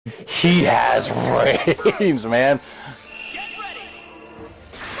He has range, man.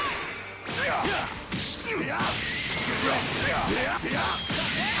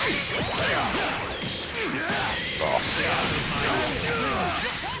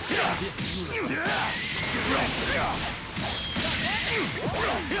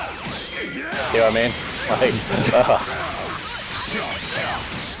 See what I mean? Like,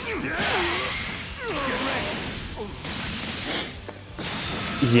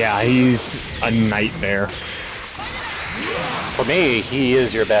 yeah, he's a nightmare. For me, he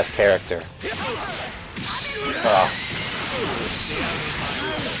is your best character.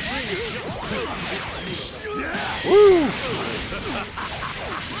 Woo!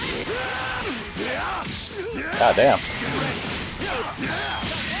 God damn.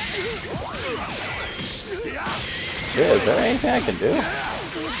 Shit, is there anything I can do?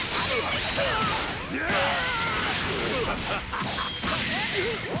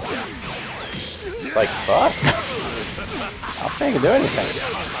 Like, fuck? I don't think I can do anything.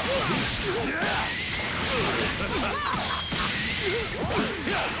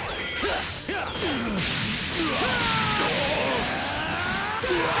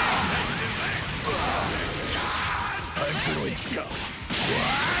 I'm going to go.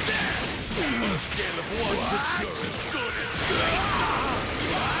 On a scale of 1 to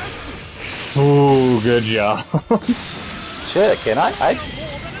 2. Ooh, good job. Shit, can I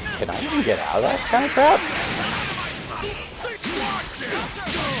even get out of that kind of crap?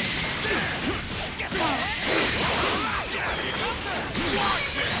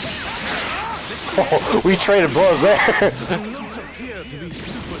 Oh, we traded blows there.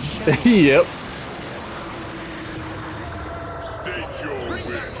 Yep. State your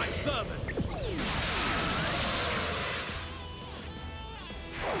wish.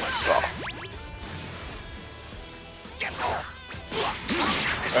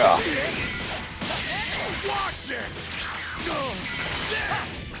 Oh. Watch it.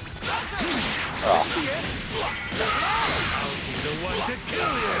 Oh. I'll be the one to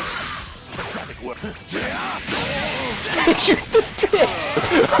kill you. Pathetic work. Shoot the dick.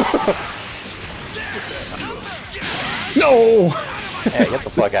 No! Hey, get the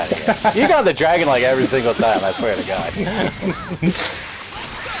fuck out of here. You got the dragon like every single time, I swear to God.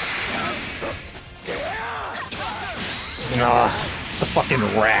 The fucking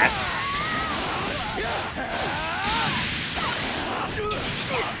rat.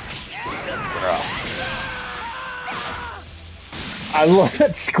 Bro. I love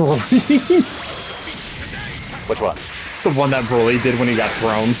that scream. Which one? The one that Broly did when he got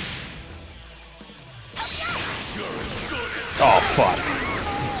thrown. Oh, fuck.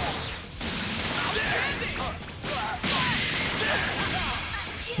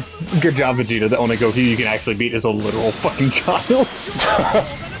 Good job, Vegeta. The only Goku you can actually beat is a literal fucking child.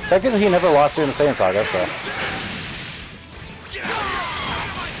 Technically, he never lost during the Saiyan Saga, so.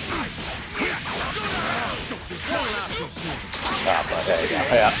 Ah, but there you go.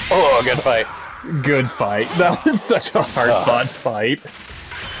 Yeah. Oh, good fight. Good fight. That was such a hard-fought fight.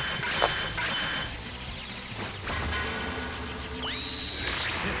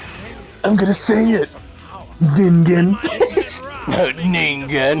 I'm gonna sing it. Ningen.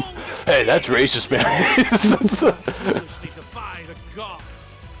 Ningen. Hey, that's racist, man. Defy the god.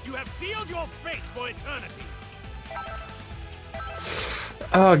 You have sealed your fate for eternity.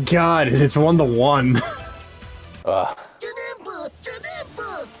 Oh god, it's 1-1.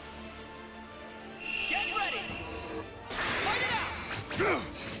 Get ready. Fight it out.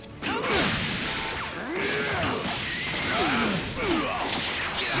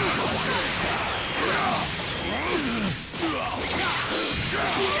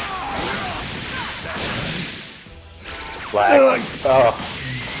 Lag. Oh.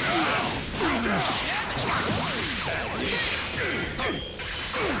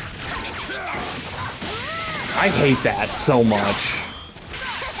 I hate that so much.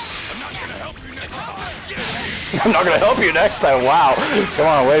 I'm not gonna help you next time. Wow. Come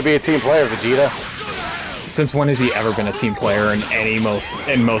on, way to be a team player, Vegeta. Since when has he ever been a team player in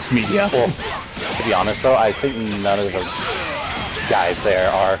most media? Well, to be honest though, I think none of the guys there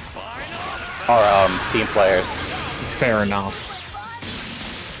are team players. Fair enough.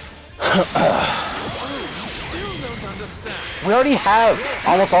 We already have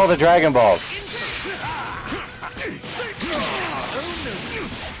almost all the Dragon Balls.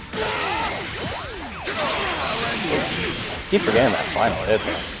 Keep forgetting that final hit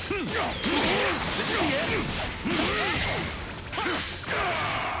though.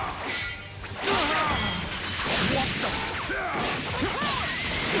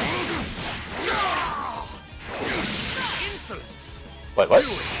 Wait, what?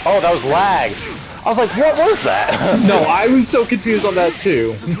 Oh, that was lag. I was like, what was that? No, I was so confused on that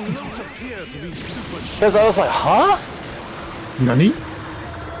too. Does not appear to be super Because I was like, huh? Nani?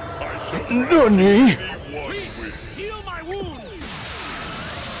 Nani? Please, heal my wounds!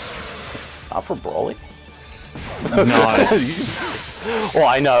 Not for Broly? No. You just- well,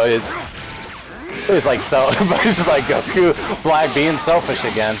 I know it's like so, but it's just like Goku Black being selfish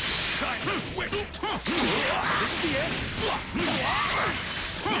again.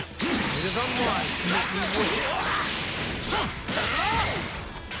 It is unwise to make me wait.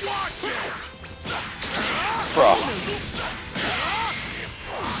 Watch it! Bro.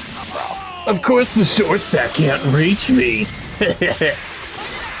 Of course the short stack can't reach me.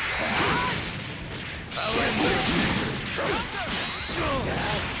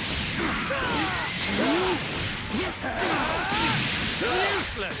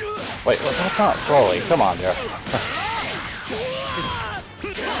 Useless! Wait, well, that's not Broly. Come on, there.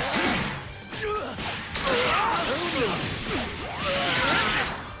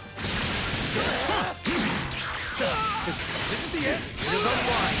 This is the end. It is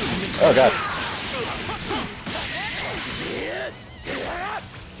unwise to make me Oh god.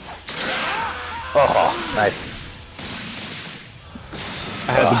 Oh, nice.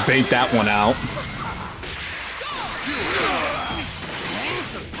 I had to bait that one out.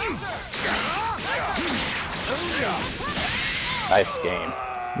 Nice game.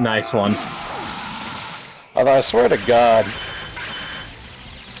 Nice one. Although I swear to God,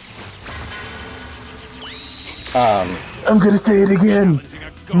 I'm gonna say it again.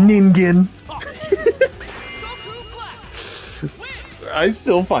 Ningen. I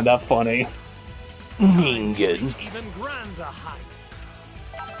still find that funny. Ningen. even grander heights.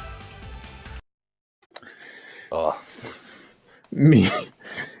 Oh, Me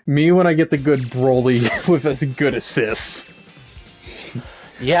when I get the good Broly with a good assist.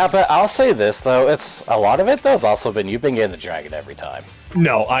 yeah, but I'll say this though, it's a lot of it though has also been you've been getting the dragon every time.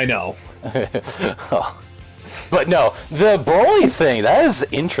 No, I know. Oh. But no, the Broly thing, that is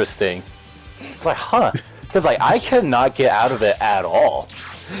interesting. It's like, huh? Because like I cannot get out of it at all.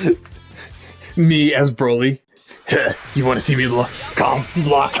 Me as Broly. You want to see me calm,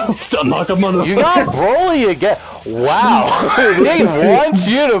 block, unlock a motherfucker? You got Broly again. Wow, they want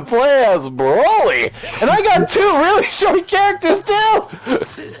you to play as Broly, and I got two really short characters too.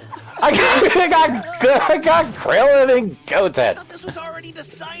 I got Krillin and Goten. This was already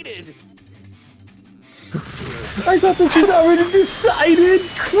decided. I thought this was already decided.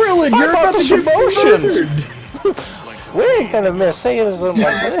 Krillin, you're about about the to get emotions. murdered. We ain't gonna miss Satanism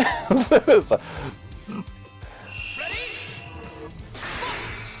like this.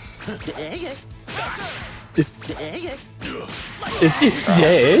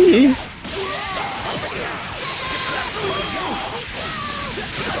 Yay!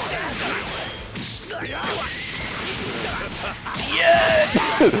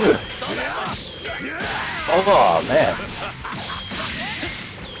 Yeah. Oh man.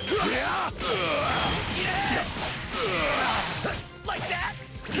 Like that?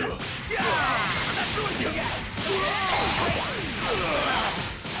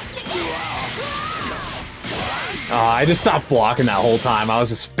 I just stopped blocking that whole time. I was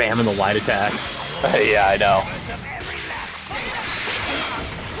just spamming the light attacks. Yeah, I know.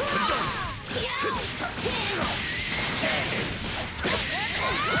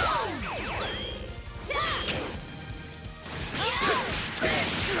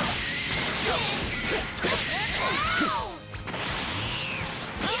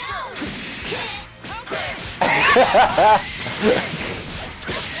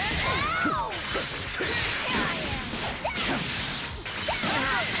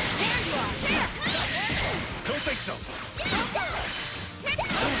 Don't think so.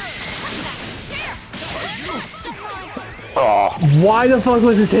 Oh, Why the fuck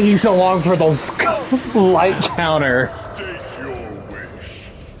was it taking so long for the light counter? State your wish.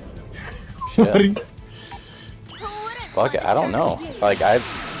 shit. Fuck it, I don't know. Like I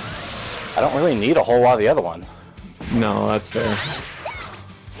don't really need a whole lot of the other ones. No, that's fair.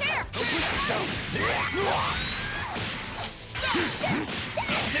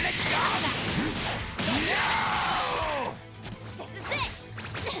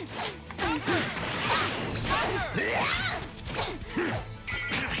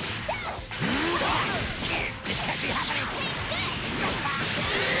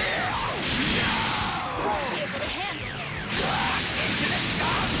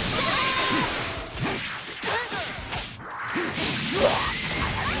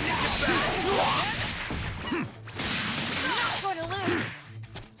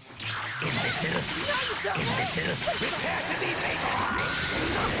 Prepare to be made.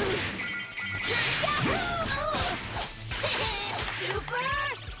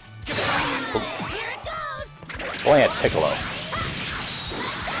 plant Piccolo.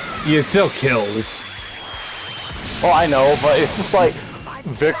 You still kills. Well, I know, but it's just like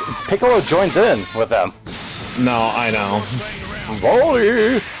Piccolo joins in with them. No, I know.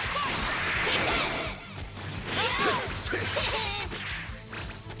 Volley!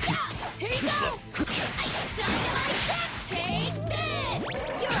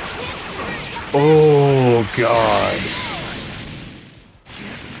 Oh god.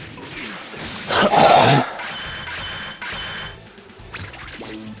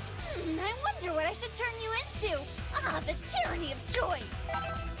 I wonder what I should turn you into. Ah, the tyranny of choice.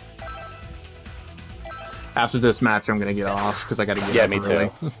 After this match, I'm gonna get off because I gotta get Yeah, up me early.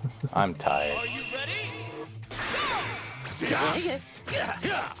 too. I'm tired. Are you ready?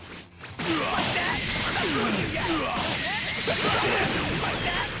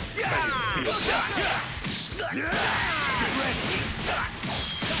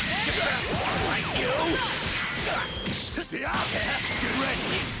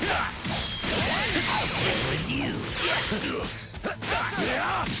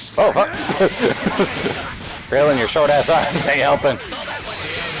 Oh, fuck. Trailing your short ass arms ain't helping.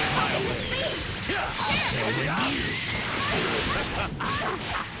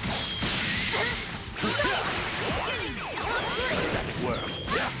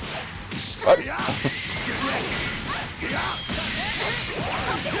 What?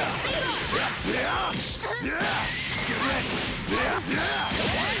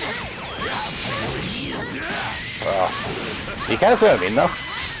 You kind of see what I mean, though.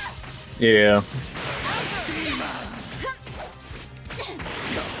 Yeah.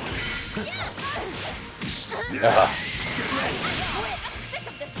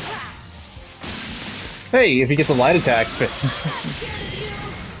 Hey, if you get the light attack spin.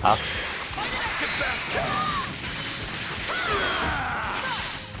 Huh?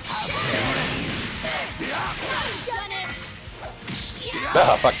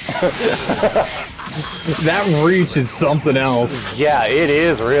 Oh, fuck. That reach is something else. Yeah, it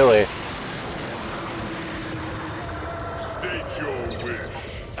is, really. State your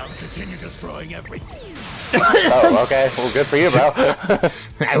wish. I'll continue destroying everything. Oh, okay. Well, good for you, bro.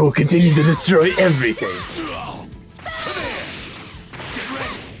 I will continue to destroy everything.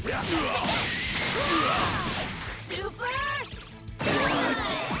 Super!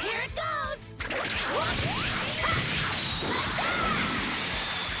 Here it goes!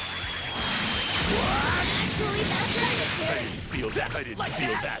 Actually, that's right. I didn't feel that. I didn't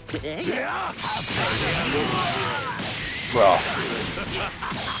feel that. Bro.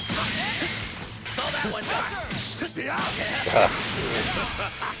 Saw that one.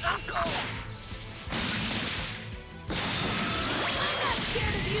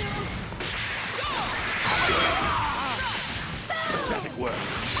 Scared of you. Pathetic work.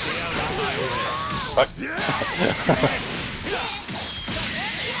 Fuck.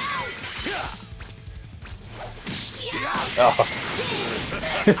 Oh,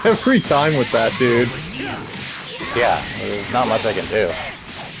 Every time with that, dude. yeah. There's not much I can do.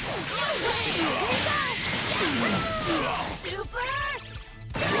 Super!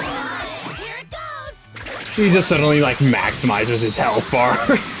 Here it goes! He just suddenly, like, maximizes his health bar.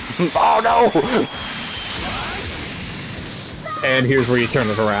 Oh, no! And here's where you turn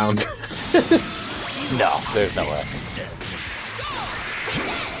it around. No, there's no way.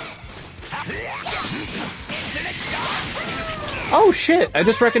 Oh shit! I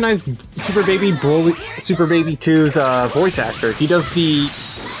just recognized Super Baby Broly, Super Baby 2's voice actor. He did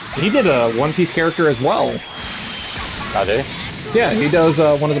a One Piece character as well. Oh, did he? Yeah, he does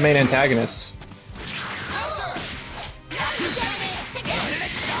one of the main antagonists.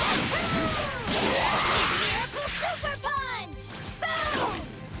 Super punch!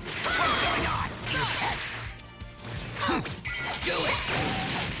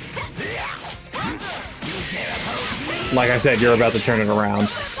 Like I said, you're about to turn it around.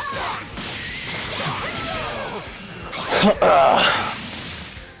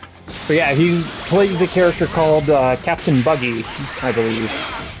 But yeah, he plays a character called Captain Buggy, I believe.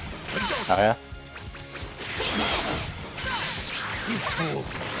 Oh, yeah?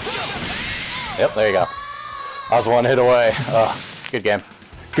 Yep, there you go. I was one hit away. Good game.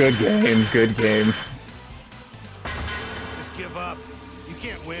 Good game, good game. Just give up. You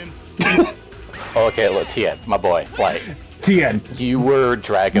can't win. Oh, okay, look, Tien, my boy, like, Tien. you were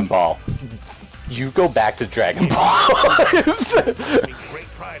Dragon Ball. You go back to Dragon Ball. Taking great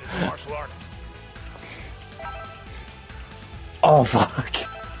pride as a martial artist. Oh fuck.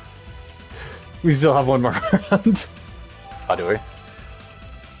 We still have one more round. Oh, do we?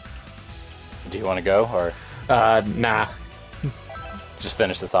 Do you want to go, or Nah. just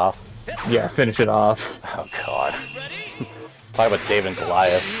finish this off? Yeah, finish it off. Oh god. Talk about David and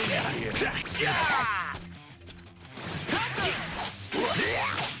Goliath.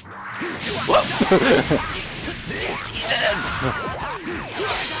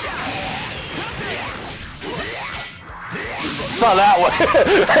 Saw that one.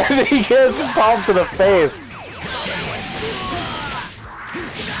 He gets pumped to the face.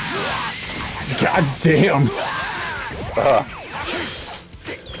 God damn.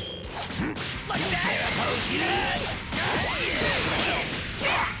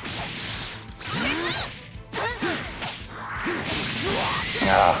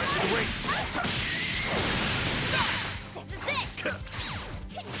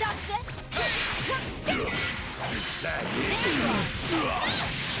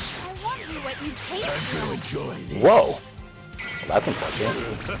 Whoa. Well, that's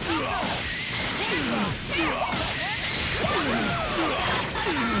unfortunate.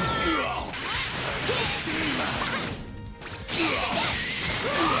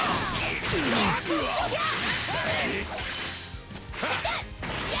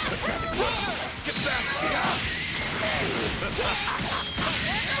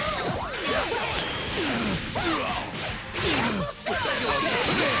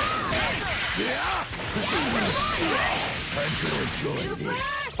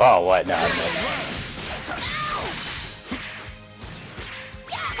 Oh, what? No, I missed.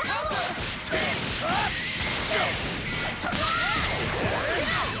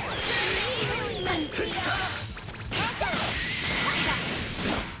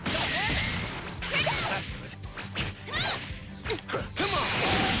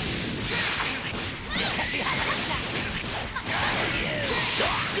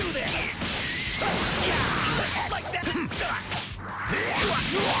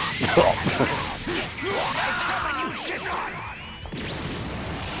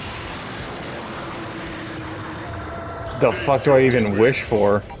 The fuck do I even wish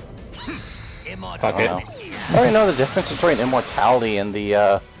for? Fuck it. I already know the difference between immortality and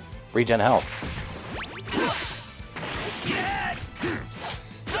the regen health.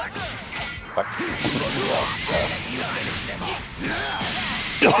 Fuck.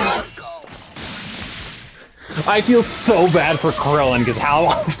 I feel so bad for Krillin, because how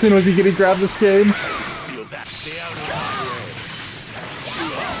often was he getting grabbed this game? Feel that. Stay out of the way.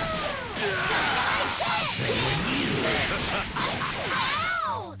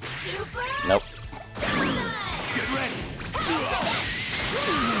 Nope. Get ready.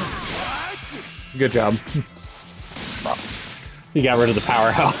 Good job. You got rid of the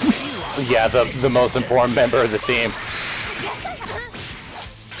powerhouse. Yeah, the most important member of the team.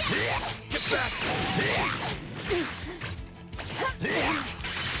 Get back.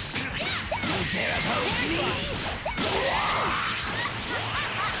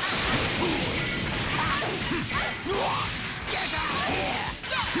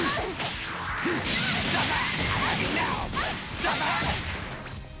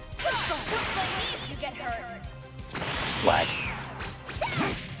 Lag.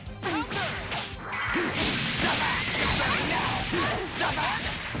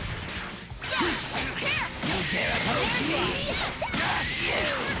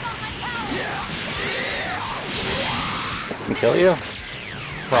 Can kill you?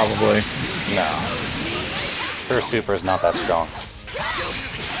 Probably. No. Her super is not that strong.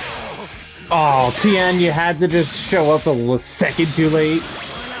 Oh, Tien, you had to just show up a second too late.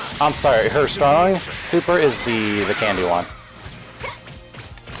 I'm sorry, her strong super is the candy one.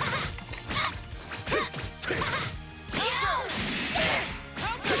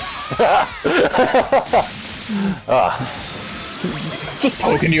 Just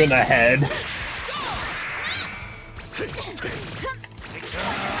poking you in the head.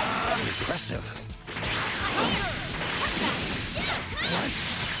 Impressive.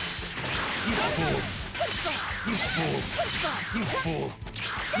 You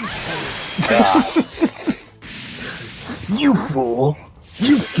fool.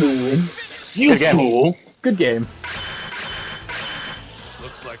 You fool. You Good game. fool. Good game.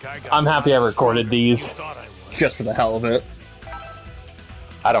 Looks like I got I'm happy I a lot recorded stronger these. than you thought I would. Just for the hell of it.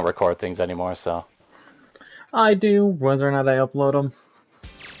 I don't record things anymore, so. I do, whether or not I upload them.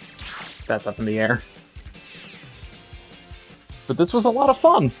 That's up in the air. But this was a lot of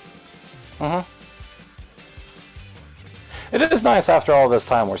fun. It is nice after all this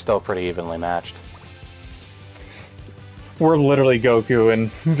time we're still pretty evenly matched. We're literally Goku and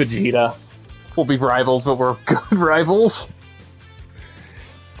Vegeta. We'll be rivals, but we're good rivals.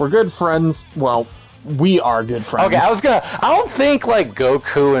 We're good friends. Well, we are good friends. Okay, I don't think, like,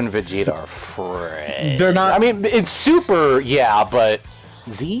 Goku and Vegeta are friends. They're not. I mean, it's super, yeah, but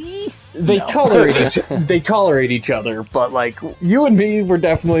Z? they No. tolerate each other, but like you and me were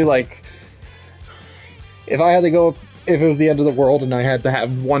definitely like, if I had to go, if it was the end of the world and I had to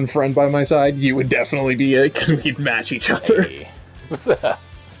have one friend by my side, you would definitely be it because we'd match each other. Hey.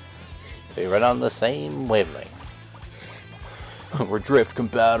 They run on the same wavelength. We're drift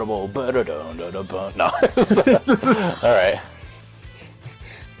compatible. No. Alright.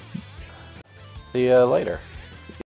 See you later.